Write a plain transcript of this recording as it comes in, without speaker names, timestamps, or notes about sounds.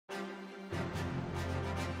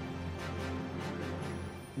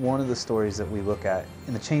one of the stories that we look at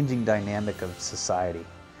in the changing dynamic of society.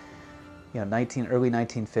 You know, early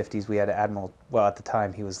 1950s, we had Admiral, well, at the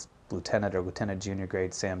time he was lieutenant or lieutenant junior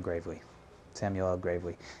grade, Samuel L.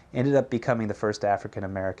 Gravely. Ended up becoming the first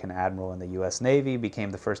African-American admiral in the U.S. Navy,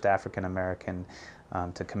 became the first African-American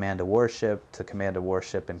to command a warship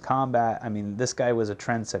in combat. I mean, this guy was a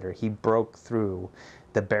trendsetter. He broke through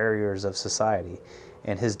the barriers of society.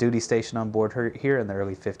 And his duty station on board here in the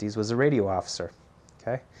early 50s was a radio officer.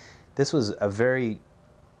 Okay? This was a very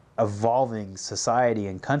evolving society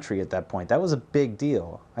and country at that point. That was a big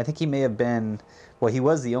deal. I think he may have been, well, he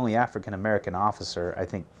was the only African-American officer, I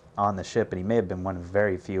think, on the ship, and he may have been one of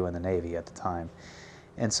very few in the Navy at the time.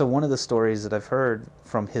 And so one of the stories that I've heard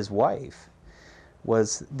from his wife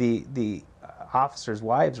was the officers'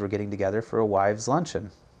 wives were getting together for a wives' luncheon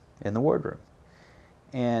in the wardroom.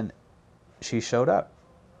 And she showed up.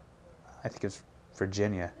 I think it's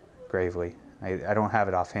Virginia Gravely. I don't have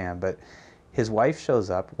it offhand, but his wife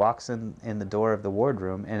shows up, walks in the door of the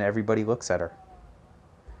wardroom, and everybody looks at her.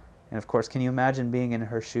 And of course, can you imagine being in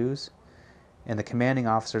her shoes? And the commanding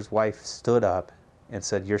officer's wife stood up and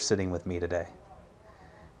said, "You're sitting with me today."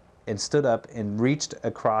 And stood up and reached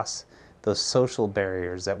across those social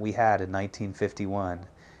barriers that we had in 1951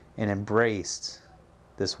 and embraced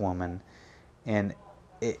this woman. And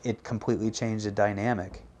it completely changed the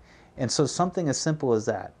dynamic. And so something as simple as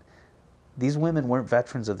that. These women weren't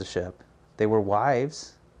veterans of the ship. They were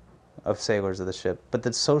wives of sailors of the ship. But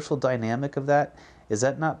the social dynamic of that, is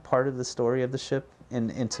that not part of the story of the ship?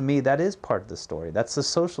 And to me, that is part of the story. That's the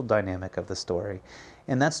social dynamic of the story.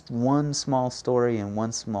 And that's one small story and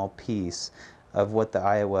one small piece of what the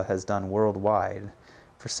Iowa has done worldwide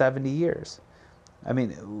for 70 years. I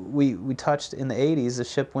mean, we touched in the 80s, the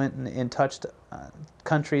ship went and touched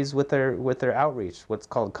countries with their outreach, what's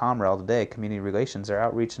called COMREL today, community relations, their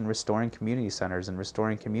outreach in restoring community centers and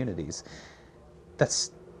restoring communities.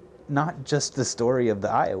 That's not just the story of the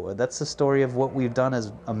Iowa, that's the story of what we've done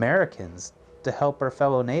as Americans to help our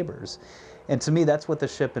fellow neighbors. And to me, that's what the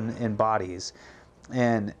ship embodies.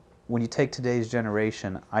 And when you take today's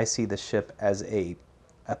generation, I see the ship as a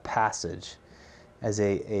passage, as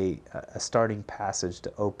a starting passage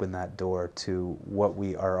to open that door to what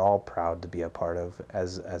we are all proud to be a part of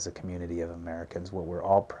as a community of Americans, what we're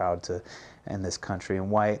all proud to in this country,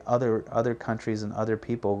 and why other countries and other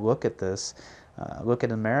people look at this, look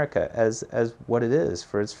at America as what it is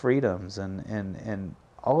for its freedoms and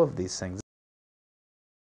all of these things.